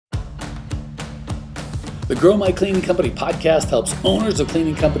The Grow My Cleaning Company podcast helps owners of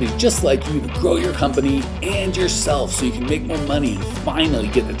cleaning companies just like you to grow your company and yourself so you can make more money and finally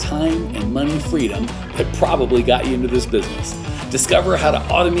get the time and money freedom that probably got you into this business. Discover how to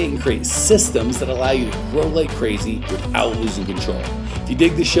automate and create systems that allow you to grow like crazy without losing control. If you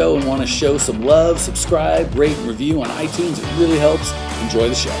dig the show and want to show some love, subscribe, rate, and review on iTunes. It really helps. Enjoy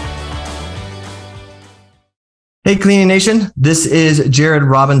the show. Hey, Cleaning Nation. This is Jered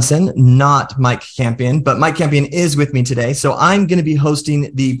Robinson, not Mike Campion, but Mike Campion is with me today. So I'm going to be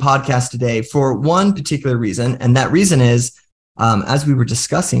hosting the podcast today for one particular reason. And that reason is, as we were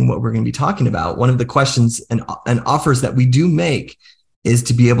discussing what we're going to be talking about, one of the questions and offers that we do make is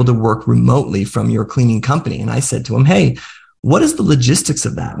to be able to work remotely from your cleaning company. And I said to him, hey, what is the logistics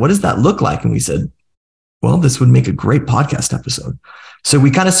of that? What does that look like? And we said, well, this would make a great podcast episode. So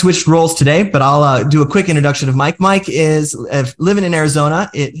we kind of switched roles today, but I'll do a quick introduction of Mike. Mike is living in Arizona.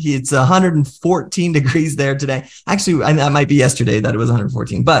 It's 114 degrees there today. Actually, that might be yesterday that it was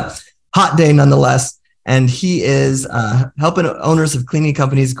 114, but hot day nonetheless. And he is helping owners of cleaning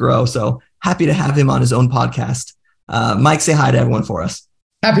companies grow. So happy to have him on his own podcast. Mike, say hi to everyone for us.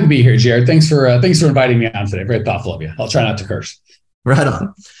 Happy to be here, Jered. Thanks for inviting me on today. Very thoughtful of you. I'll try not to curse. Right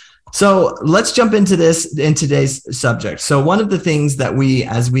on. So let's jump into this in today's subject. So one of the things that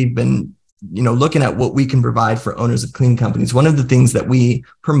as we've been, looking at what we can provide for owners of cleaning companies, one of the things that we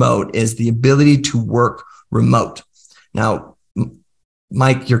promote is the ability to work remote. Now,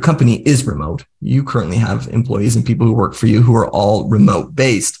 Mike, your company is remote. You currently have employees and people who work for you who are all remote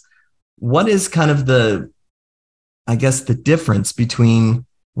based. What is kind of the difference between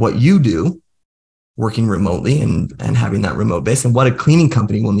what you do working remotely and having that remote base and what a cleaning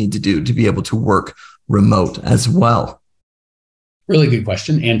company will need to do to be able to work remote as well? Really good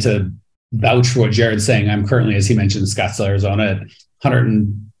question. And to vouch for what Jered's saying, I'm currently, as he mentioned, Scottsdale, Arizona at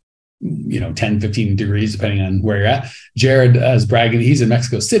 110, 15 degrees, depending on where you're at. Jered is bragging he's in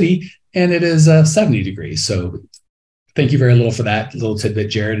Mexico City and it is 70 degrees. So thank you very little for that little tidbit,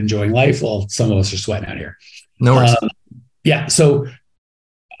 Jered, enjoying life. Well, some of us are sweating out here. No worries. Yeah. So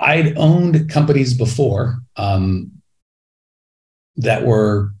I'd owned companies before that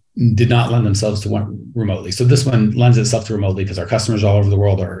did not lend themselves to one remotely. So this one lends itself to remotely because our customers are all over the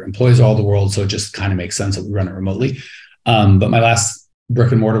world, our employees are all over the world. So it just kind of makes sense that we run it remotely. But my last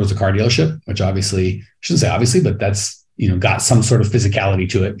brick and mortar was a car dealership, which obviously, I shouldn't say obviously, but that's, got some sort of physicality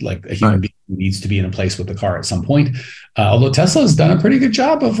to it. Like a human being needs to be in a place with the car at some point. Although Tesla has done a pretty good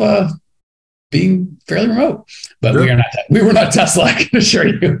job of being fairly remote, but we were not Tesla, I can assure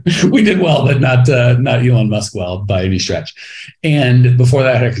you. We did well, but not Elon Musk well by any stretch. And before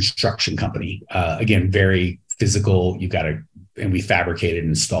that, I had a construction company. Again, very physical. And we fabricated and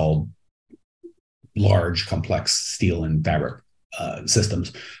installed large, complex steel and fabric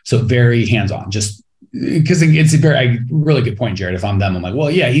systems. So very hands-on, just because it's a really good point, Jered. If I'm them, I'm like,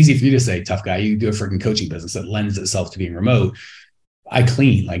 well, yeah, easy for you to say, tough guy. You do a freaking coaching business that lends itself to being remote. I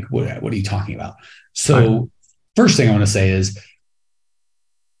clean. Like, what are you talking about? So first thing I want to say is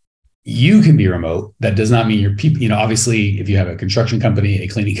you can be remote. That does not mean your people, obviously if you have a construction company, a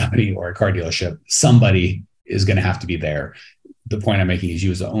cleaning company, or a car dealership, somebody is going to have to be there. The point I'm making is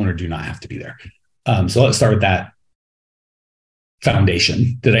you as the owner do not have to be there. So let's start with that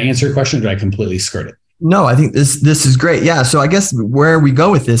foundation. Did I answer your question or did I completely skirt it? No, I think this is great. Yeah. So I guess where we go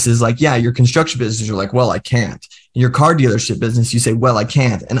with this is like, yeah, your construction business, you're like, well, I can't. In your car dealership business, you say, well, I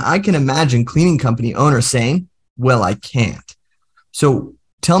can't. And I can imagine cleaning company owners saying, well, I can't. So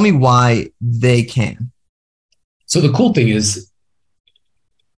tell me why they can. So the cool thing is,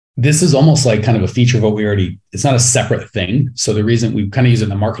 this is almost like kind of a feature of what it's not a separate thing. So the reason we kind of use it in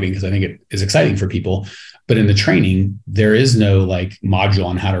the marketing, because I think it is exciting for people, but in the training, there is no like module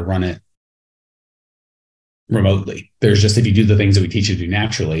on how to run it remotely. There's just, if you do the things that we teach you to do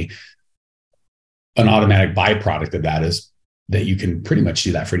naturally, an automatic byproduct of that is that you can pretty much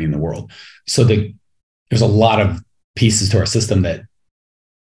do that for any in the world. So there's a lot of pieces to our system that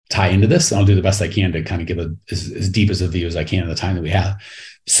tie into this. And I'll do the best I can to kind of give as deep as a view as I can in the time that we have.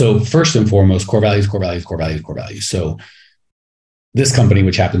 So first and foremost, core values, core values, core values, core values. So this company,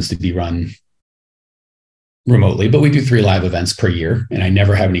 which happens to be run remotely, but we do 3 live events per year. And I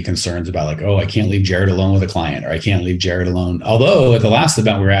never have any concerns about like, oh, I can't leave Jered alone with a client, or I can't leave Jered alone. Although at the last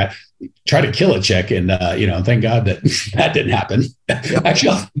event we were at, try to kill a chick. And, thank God that that didn't happen. Yep.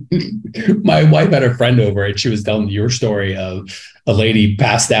 Actually, my wife had a friend over and she was telling your story of a lady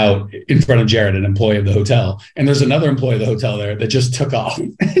passed out in front of Jered, an employee of the hotel. And there's another employee of the hotel there that just took off.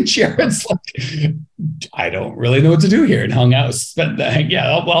 And Jered's like, I don't really know what to do here. And hung out, spent the,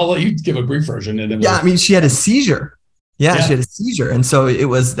 I'll let you give a brief version. And then she had a seizure. Yeah, she had a seizure. And so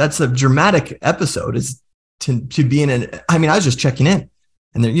that's a dramatic episode. to be in I mean, I was just checking in,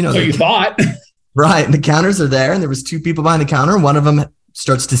 and there, So you thought. Right. And the counters are there, and there was two people behind the counter. One of them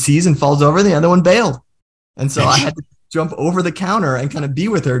starts to seize and falls over. The other one bailed. And so I had to jump over the counter and kind of be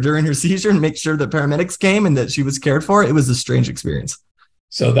with her during her seizure and make sure that paramedics came and that she was cared for. It was a strange experience.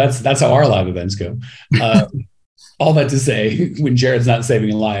 So that's how our live events go. All that to say, when Jered's not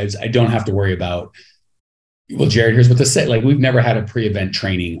saving lives, I don't have to worry about, well, Jered, here's what to say. Like, we've never had a pre-event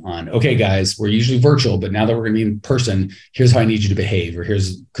training on, okay, guys, we're usually virtual, but now that we're going to be in person, here's how I need you to behave, or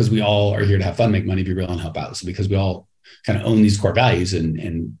here's, because we all are here to have fun, make money, be real, and help out. So because we all kind of own these core values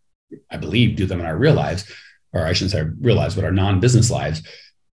and I believe do them in our real lives, or I shouldn't say real lives, but our non-business lives,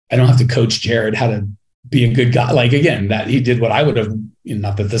 I don't have to coach Jered how to be a good guy. Like, again, that he did what I would have,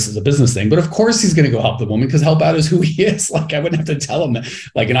 not that this is a business thing, but of course he's going to go help the woman because help out is who he is. Like, I wouldn't have to tell him that.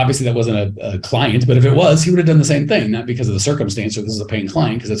 Like, and obviously that wasn't a client, but if it was, he would have done the same thing, not because of the circumstance or this is a paying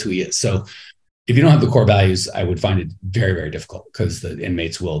client, because that's who he is. So if you don't have the core values, I would find it very, very difficult because the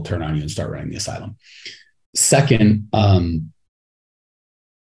inmates will turn on you and start running the asylum. Second,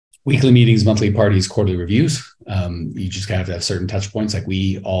 weekly meetings, monthly parties, quarterly reviews. You just have to have certain touch points. Like,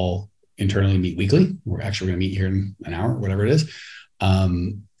 we all internally meet weekly. We're actually going to meet here in an hour, whatever it is.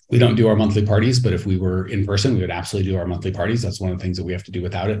 We don't do our monthly parties, but if we were in person, we would absolutely do our monthly parties. That's one of the things that we have to do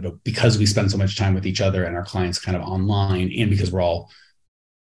without it. But because we spend so much time with each other and our clients kind of online, and because we're all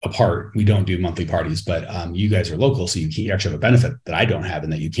apart, we don't do monthly parties. But you guys are local, so you actually have a benefit that I don't have, in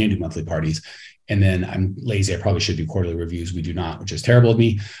that you can do monthly parties. And then I'm lazy. I probably should do quarterly reviews. We do not, which is terrible of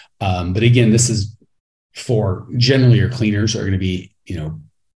me. But again, this is for generally your cleaners are going to be,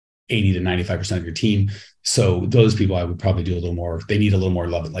 80 to 95% of your team. So those people, I would probably do a little more. They need a little more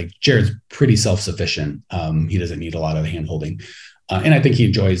love. Like, Jered's pretty self-sufficient. He doesn't need a lot of hand holding. And I think he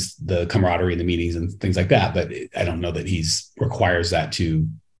enjoys the camaraderie in the meetings and things like that. But I don't know that requires that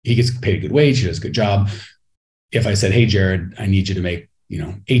he gets paid a good wage. He does a good job. If I said, hey, Jered, I need you to make,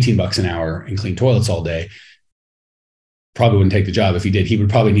 $18 an hour and clean toilets all day, probably wouldn't take the job. If he did, he would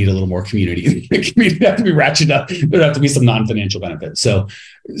probably need a little more community. Community would have to be ratcheted up. There would have to be some non-financial benefits. So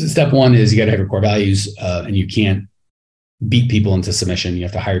step one is you got to have your core values, and you can't beat people into submission. You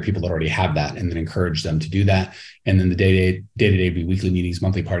have to hire people that already have that and then encourage them to do that. And then the day-to-day be weekly meetings,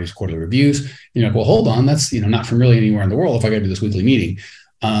 monthly parties, quarterly reviews. You're like, well, hold on. That's, not from really anywhere in the world if I got to do this weekly meeting.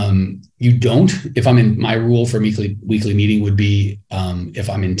 You don't. If I'm in, my rule for weekly meeting would be, if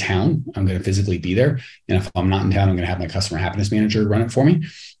I'm in town, I'm going to physically be there. And if I'm not in town, I'm going to have my customer happiness manager run it for me.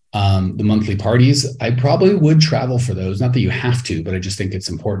 The monthly parties, I probably would travel for those. Not that you have to, but I just think it's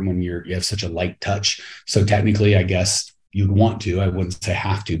important when you have such a light touch. So technically, I guess you'd want to, I wouldn't say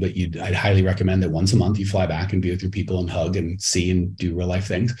have to, but I'd highly recommend that once a month you fly back and be with your people and hug and see and do real life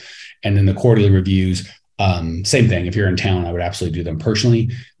things. And then the quarterly reviews, same thing. If you're in town, I would absolutely do them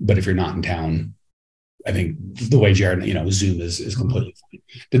personally. But if you're not in town, I think the way Jered, Zoom is completely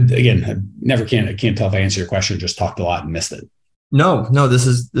fine. Again, I can't tell if I answered your question, just talked a lot and missed it. No, this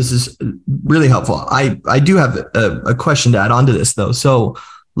is really helpful. I do have a question to add on to this though. So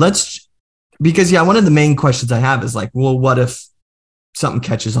because one of the main questions I have is like, well, what if something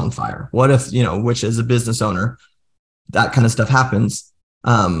catches on fire? What if, which as a business owner, that kind of stuff happens.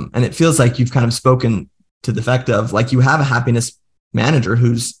 And it feels like you've kind of spoken to the effect of, like, you have a happiness manager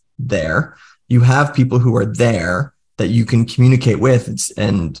who's there. You have people who are there that you can communicate with,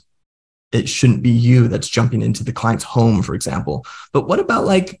 and it shouldn't be you that's jumping into the client's home, for example. But what about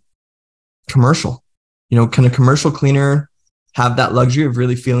like commercial? Can a commercial cleaner have that luxury of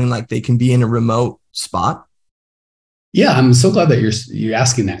really feeling like they can be in a remote spot? Yeah, I'm so glad that you're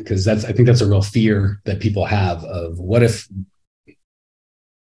asking that, because I think that's a real fear that people have of, what if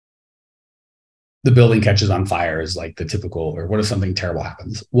the building catches on fire, is like the typical, or what if something terrible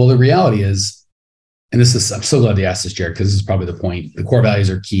happens? Well, the reality is, and I'm so glad you asked this, Jered, because this is probably the point. The core values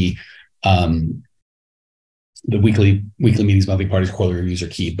are key. The weekly meetings, monthly parties, quarterly reviews are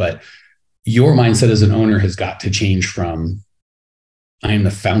key, but your mindset as an owner has got to change from, I am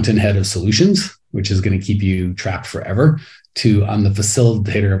the fountainhead of solutions, which is going to keep you trapped forever, to I'm the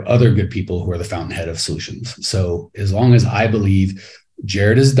facilitator of other good people who are the fountainhead of solutions. So as long as I believe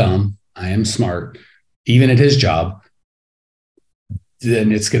Jered is dumb, I am smart, even at his job,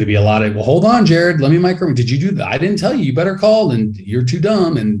 then it's going to be a lot of, well, hold on, Jered, let me did you do that? I didn't tell you, you better call, and you're too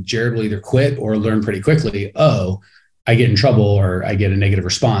dumb. And Jered will either quit or learn pretty quickly. Oh, I get in trouble, or I get a negative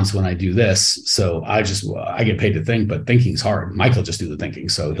response when I do this. So I get paid to think, but thinking's hard. Mike will just do the thinking.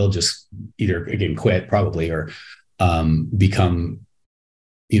 So he'll just either, again, quit probably, or become,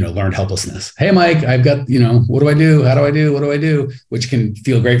 learned helplessness. Hey, Mike, I've got, what do I do? How do I do? What do I do? Which can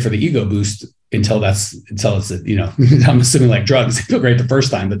feel great for the ego boost until it's, I'm assuming like drugs, they feel great the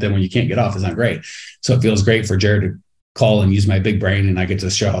first time, but then when you can't get off, it's not great. So it feels great for Jered to call and use my big brain, and I get to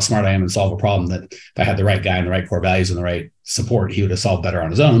show how smart I am and solve a problem that if I had the right guy and the right core values and the right support, he would have solved better on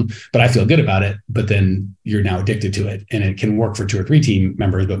his own. But I feel good about it. But then you're now addicted to it, and it can work for 2 or 3 team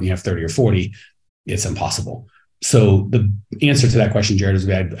members, but when you have 30 or 40, it's impossible. So the answer to that question, Jered, is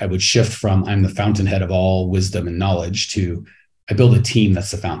I would shift from I'm the fountainhead of all wisdom and knowledge to I build a team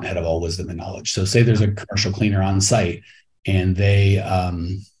that's the fountainhead of all wisdom and knowledge. So say there's a commercial cleaner on site, and they,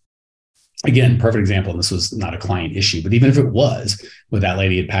 again, perfect example, and this was not a client issue, but even if it was, when that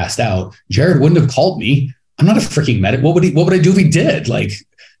lady had passed out, Jered wouldn't have called me. I'm not a freaking medic. What would I do if he did? Like,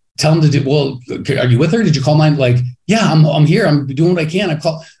 tell him to do, well, are you with her? Did you call mine? Like, yeah, I'm here. I'm doing what I can. I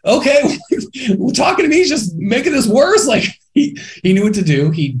call, okay, well, talking to me, he's just making this worse. Like he knew what to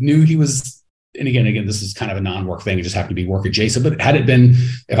do. He knew he was, and again, this is kind of a non-work thing. It just happened to be work adjacent, but had it been,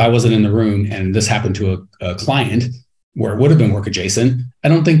 if I wasn't in the room and this happened to a client where it would have been work adjacent, I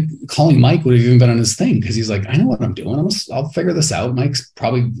don't think calling Mike would have even been on his thing, because he's like, I know what I'm doing. I'll figure this out. Mike's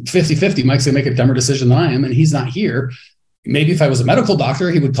probably 50-50. Mike's gonna make a dumber decision than I am, and he's not here. Maybe if I was a medical doctor,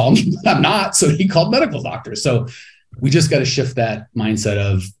 he would call me, but I'm not. So he called medical doctors. So we just got to shift that mindset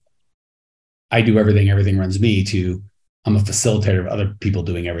of I do everything, everything runs me, to I'm a facilitator of other people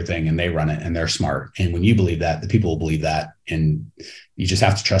doing everything and they run it and they're smart. And when you believe that, the people will believe that. And you just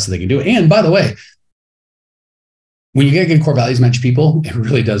have to trust that they can do it. And by the way, when you get good core values match people, it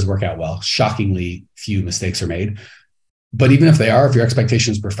really does work out well. Shockingly few mistakes are made. But even if they are, if your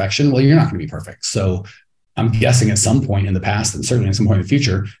expectation is perfection, well, you're not going to be perfect. So I'm guessing at some point in the past, and certainly at some point in the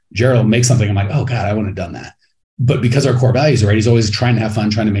future, Jered will make something. I'm like, oh God, I wouldn't have done that. But because our core values are right, he's always trying to have fun,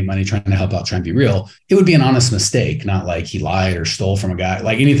 trying to make money, trying to help out, trying to be real. It would be an honest mistake, not like he lied or stole from a guy.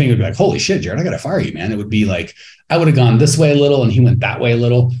 Like anything would be like, holy shit, Jered, I got to fire you, man. It would be like, I would have gone this way a little and he went that way a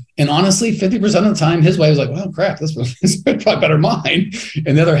little. And honestly, 50% of the time, his way was like, well, crap, this was probably better mine.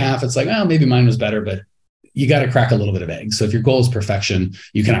 And the other half, it's like, well, maybe mine was better, but you got to crack a little bit of egg. So if your goal is perfection,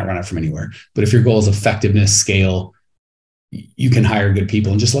 you cannot run it from anywhere. But if your goal is effectiveness, scale, you can hire good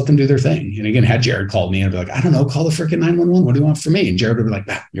people and just let them do their thing. And again, had Jered called me and I'd be like, I don't know, call the freaking 911. What do you want from me? And Jered would be like,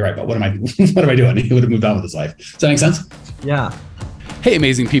 you're right, but what am I doing? He would have moved on with his life. Does that make sense? Yeah. Hey,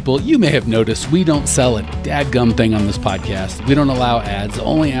 amazing people. You may have noticed we don't sell a dadgum thing on this podcast. We don't allow ads. The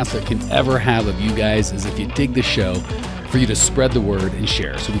only ask I can ever have of you guys is if you dig the show, for you to spread the word and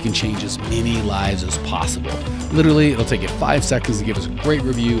share so we can change as many lives as possible. Literally, it'll take you 5 seconds to give us a great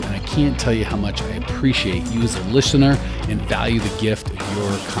review, and I can't tell you how much I appreciate you as a listener and value the gift of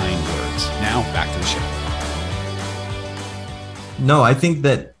your kind words. Now, back to the show. No, I think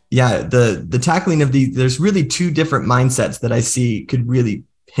that, yeah, the tackling of there's really 2 different mindsets that I see could really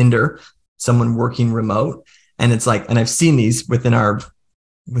hinder someone working remote. And it's like, and I've seen these within our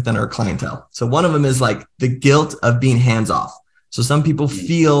clientele. So one of them is like the guilt of being hands off. So some people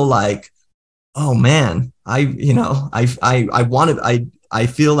feel like, oh man, I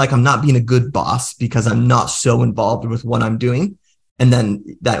feel like I'm not being a good boss because I'm not so involved with what I'm doing. And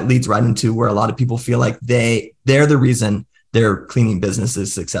then that leads right into where a lot of people feel like they're the reason their cleaning business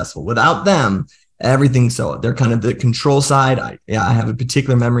is successful. Without them, everything. So they're kind of the control side. I have a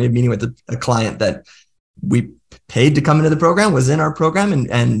particular memory of meeting with a client that we paid to come into the program, was in our program,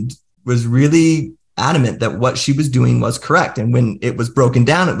 and was really adamant that what she was doing was correct. And when it was broken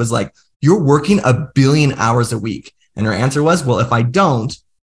down, it was like, you're working 1 billion hours a week. And her answer was, well, if I don't,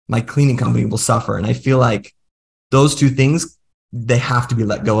 my cleaning company will suffer. And I feel like those 2 things, they have to be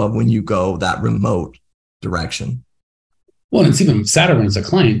let go of when you go that remote direction. Well, and it's even sadder when it's a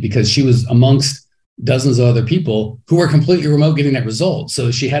client, because she was amongst dozens of other people who were completely remote getting that result.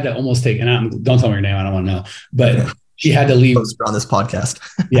 So she had to almost take, and don't tell me her name, I don't want to know, but she had to leave on this podcast.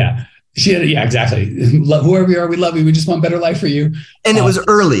 Yeah. Yeah, exactly. Whoever we are, we love you. We just want better life for you. And it was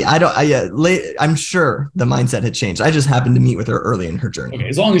early. I'm sure the mindset had changed. I just happened to meet with her early in her journey. Okay.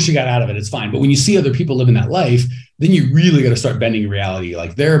 As long as she got out of it, it's fine. But when you see other people living that life, then you really got to start bending reality.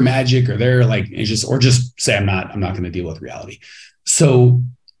 Like they're magic, or they're like, or just say, I'm not going to deal with reality. So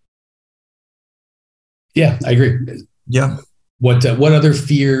yeah, I agree. Yeah. What other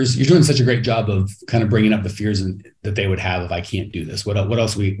fears? You're doing such a great job of kind of bringing up the fears that they would have if I can't do this. What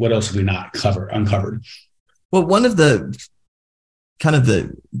else have we not uncovered? Well, one of the kind of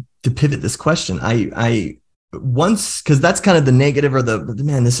to pivot this question, I once, because that's kind of the negative, or the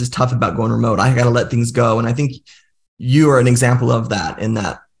man, this is tough about going remote. I got to let things go. And I think you are an example of that, in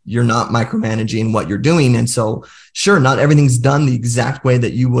that you're not micromanaging what you're doing. And so sure, not everything's done the exact way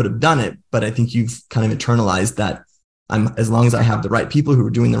that you would have done it, but I think you've kind of internalized that as long as I have the right people who are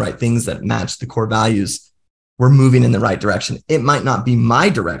doing the right things that match the core values, we're moving in the right direction. It might not be my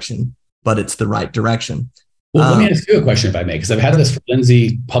direction, but it's the right direction. Well, let me ask you a question if I may, because I've had this for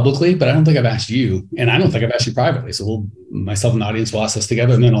Lindsay publicly, but I don't think I've asked you, and I don't think I've asked you privately. So myself and the audience will ask us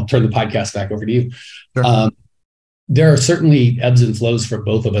together, and then I'll turn the podcast back over to you. Sure. There are certainly ebbs and flows for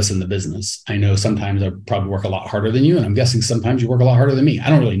both of us in the business. I know sometimes I probably work a lot harder than you, and I'm guessing sometimes you work a lot harder than me. I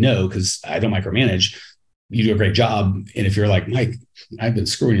don't really know because I don't micromanage. You do a great job. And if you're like, Mike, I've been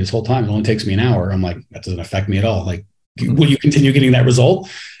screwing you this whole time, it only takes me an hour. I'm like, that doesn't affect me at all. Like, will you continue getting that result?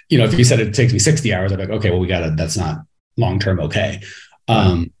 You know, if you said it takes me 60 hours, I'm like, okay, well, that's not long-term okay.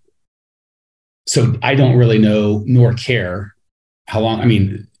 So I don't really know nor care how long,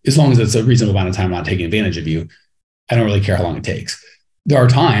 as long as it's a reasonable amount of time, I'm not taking advantage of you. I don't really care how long it takes. There are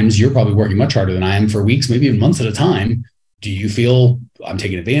times you're probably working much harder than I am for weeks, maybe even months at a time. Do you feel I'm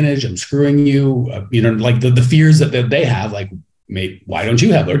taking advantage? I'm screwing you? Like the fears that they have, like, why don't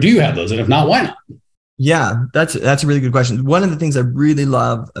you have, or do you have those? And if not, why not? Yeah, that's a really good question. One of the things I really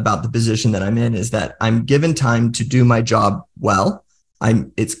love about the position that I'm in is that I'm given time to do my job well.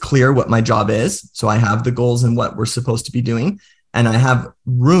 It's clear what my job is. So I have the goals and what we're supposed to be doing, and I have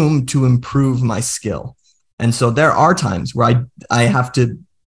room to improve my skill. And so there are times where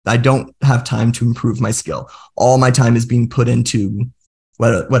I don't have time to improve my skill. All my time is being put into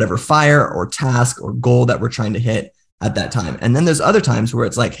whatever fire or task or goal that we're trying to hit at that time. And then there's other times where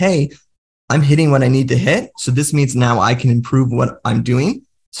it's like, hey, I'm hitting what I need to hit. So this means now I can improve what I'm doing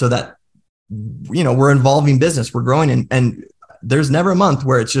so that, we're involving business, we're growing. And there's never a month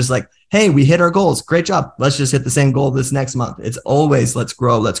where it's just like, hey, we hit our goals. Great job. Let's just hit the same goal this next month. It's always let's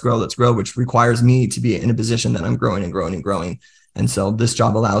grow, which requires me to be in a position that I'm growing and growing and growing. And so this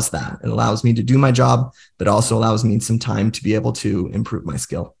job allows that. It allows me to do my job, but also allows me some time to be able to improve my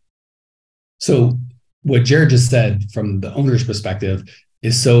skill. So what Jered just said from the owner's perspective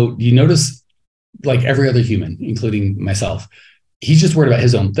is, so you notice, like every other human, including myself, he's just worried about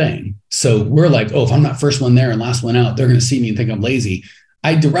his own thing. So we're like, oh, if I'm not first one there and last one out, they're going to see me and think I'm lazy.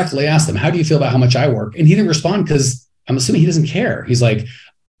 I directly asked him, how do you feel about how much I work? And he didn't respond because I'm assuming he doesn't care. He's like,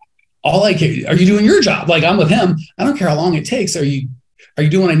 all I care, are you doing your job? Like, I'm with him. I don't care how long it takes. Are you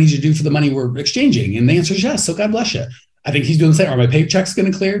doing what I need you to do for the money we're exchanging? And the answer is yes. So God bless you. I think he's doing the same. Are my paychecks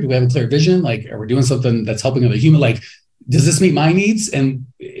going to clear? Do we have a clear vision? Like, are we doing something that's helping other human? Like, does this meet my needs? And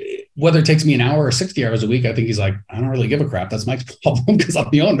whether it takes me an hour or 60 hours a week, I think he's like, I don't really give a crap. That's my problem because I'm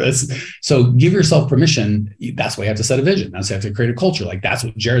the owner. So give yourself permission. That's why you have to set a vision. That's why you have to create a culture. Like, that's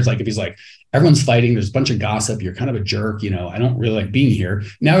what Jered's like. If he's like, everyone's fighting, there's a bunch of gossip, you're kind of a jerk, I don't really like being here.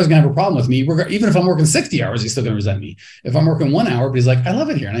 Now he's gonna have a problem with me. Even if I'm working 60 hours, he's still gonna resent me. If I'm working 1 hour, but he's like, I love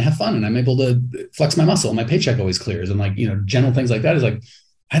it here and I have fun and I'm able to flex my muscle and my paycheck always clears. And like, general things like that is like,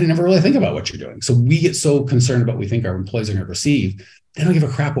 I didn't ever really think about what you're doing. So we get so concerned about what we think our employees are going to receive. They don't give a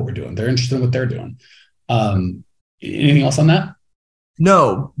crap what we're doing. They're interested in what they're doing. Anything else on that?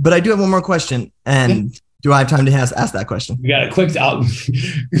 No, but I do have one more question. And do I have time to ask that question? You got it quick.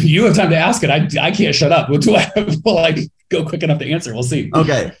 You have time to ask it. I can't shut up. What do I have? Will I go quick enough to answer? We'll see.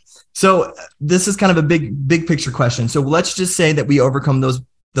 Okay. So this is kind of a big picture question. So let's just say that we overcome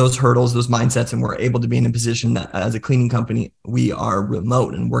those hurdles, those mindsets, and we're able to be in a position that as a cleaning company, we are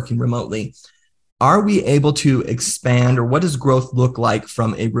remote and working remotely. Are we able to expand, or what does growth look like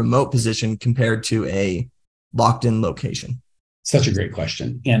from a remote position compared to a locked in location? Such a great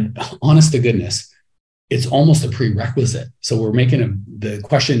question. And honest to goodness, it's almost a prerequisite. So we're making the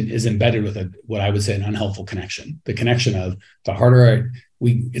question is embedded with what I would say an unhelpful connection. The connection of the harder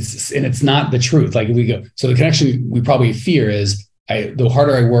it's not the truth. Like if we go, so the connection we probably fear is the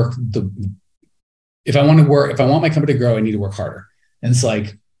harder I work, if I want my company to grow, I need to work harder. And it's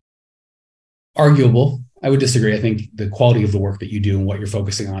like arguable. I would disagree. I think the quality of the work that you do and what you're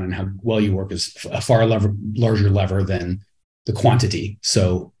focusing on and how well you work is a far larger lever than the quantity.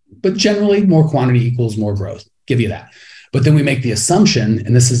 So, but generally more quantity equals more growth. Give you that. But then we make the assumption,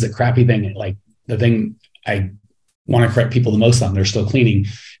 and this is the crappy thing, like the thing I want to correct people the most on, they're still cleaning,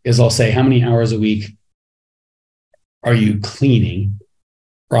 is I'll say, how many hours a week are you cleaning?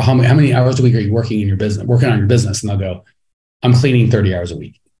 Or how many hours a week are you working on your business? And they'll go, I'm cleaning 30 hours a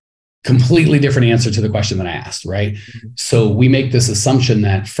week. Completely different answer to the question that I asked, right? Mm-hmm. So we make this assumption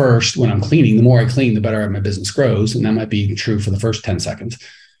that first, when I'm cleaning, the more I clean, the better my business grows. And that might be true for the first 10 seconds.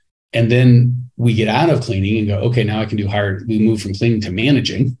 And then we get out of cleaning and go, okay, now I can do higher. We move from cleaning to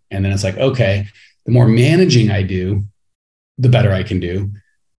managing. And then it's like, okay, the more managing I do, the better I can do.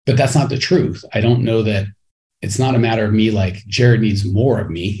 But that's not the truth. I don't know that. It's not a matter of me like Jered needs more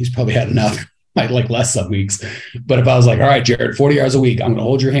of me. He's probably had enough. I like less some weeks. But if I was like, all right, Jered, 40 hours a week, I'm going to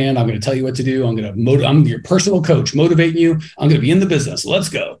hold your hand. I'm going to tell you what to do. I'm your personal coach, motivating you. I'm going to be in the business. Let's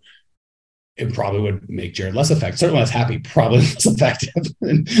go. it probably would make Jered less effective, certainly less happy, probably less effective,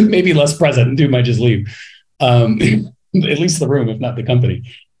 and maybe less present, and dude might just leave. At least the room, if not the company.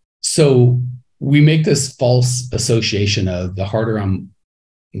 So we make this false association of the harder I'm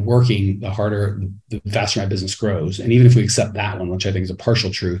working, the faster my business grows. And even if we accept that one, which I think is a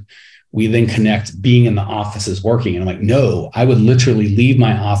partial truth, we then connect being in the office as working. And I'm like, no, I would literally leave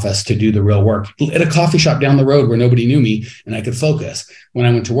my office to do the real work at a coffee shop down the road where nobody knew me and I could focus. When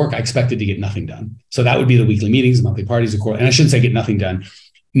I went to work, I expected to get nothing done. So that would be the weekly meetings, the monthly parties, of course. And I shouldn't say get nothing done.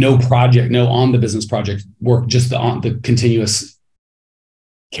 No project, no on the business project work, just the continuous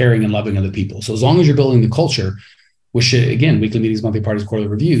caring and loving of the people. So as long as you're building the culture, which should, again, weekly meetings, monthly parties, quarterly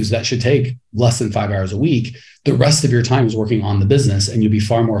reviews, that should take less than 5 hours a week. The rest of your time is working on the business, and you'll be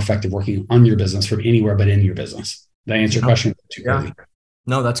far more effective working on your business from anywhere but in your business. Did I answer your question? Yeah.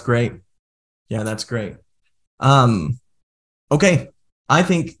 No, that's great. Yeah, that's great. Okay. I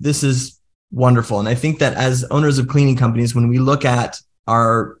think this is wonderful. And I think that as owners of cleaning companies, when we look at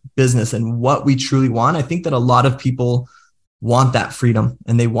our business and what we truly want, I think that a lot of people want that freedom,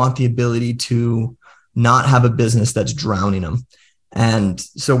 and they want the ability to not have a business that's drowning them. And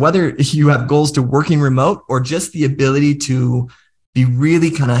so whether you have goals to working remote or just the ability to be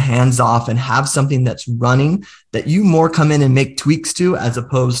really kind of hands off and have something that's running that you more come in and make tweaks to, as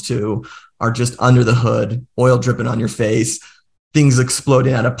opposed to are just under the hood, oil dripping on your face, things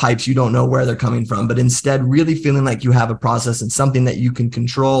exploding out of pipes, you don't know where they're coming from, but instead really feeling like you have a process and something that you can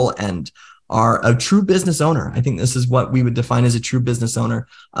control and are a true business owner. I think this is what we would define as a true business owner.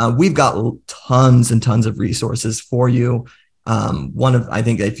 We've got tons and tons of resources for you. I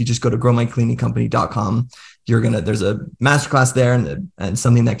think if you just go to growmycleaningcompany.com, there's a masterclass there and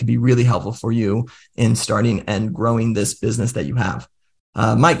something that could be really helpful for you in starting and growing this business that you have.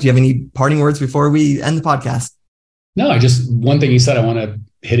 Mike, do you have any parting words before we end the podcast? No, one thing you said, I want to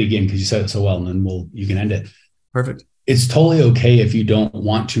hit again because you said it so well, and then you can end it. Perfect. It's totally okay if you don't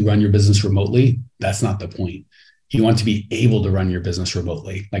want to run your business remotely. That's not the point. You want to be able to run your business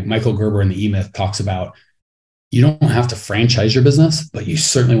remotely. Like Michael Gerber in the E-Myth talks about, you don't have to franchise your business, but you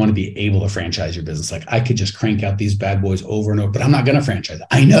certainly want to be able to franchise your business. Like I could just crank out these bad boys over and over, but I'm not going to franchise it.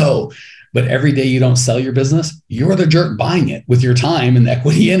 I know, but every day you don't sell your business, you're the jerk buying it with your time and the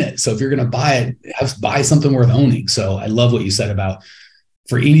equity in it. So if you're going to buy it, buy something worth owning. So I love what you said about,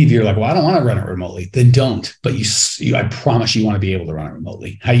 for any of you, you're like, well, I don't want to run it remotely. Then don't. But I promise you want to be able to run it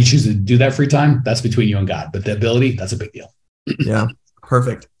remotely. How you choose to do that free time, that's between you and God. But the ability, that's a big deal. Yeah,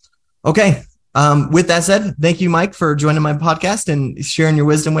 perfect. Okay. With that said, thank you, Mike, for joining my podcast and sharing your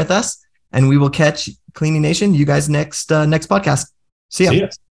wisdom with us. And we will catch Cleaning Nation, you guys next podcast. See ya.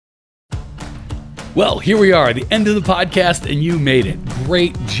 Well, here we are at the end of the podcast, and you made it.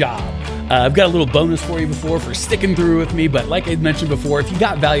 Great job. I've got a little bonus for you for sticking through with me. But like I mentioned before, if you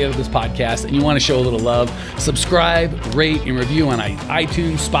got value out of this podcast and you want to show a little love, subscribe, rate, and review on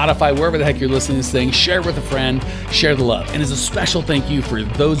iTunes, Spotify, wherever the heck you're listening to this thing. Share it with a friend. Share the love. And as a special thank you for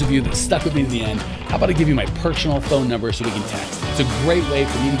those of you that stuck with me to the end, how about I give you my personal phone number so we can text? It's a great way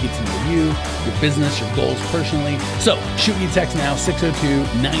for me to get to know you, your business, your goals personally. So shoot me a text now,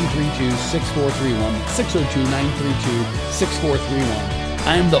 602-932-6431, 602-932-6431.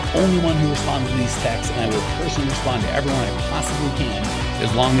 I am the only one who responds to these texts, and I will personally respond to everyone I possibly can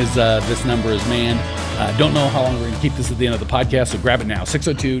as long as this number is manned. Don't know how long we're going to keep this at the end of the podcast, so grab it now,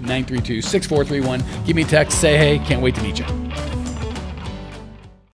 602-932-6431. Give me a text, say hey, can't wait to meet you.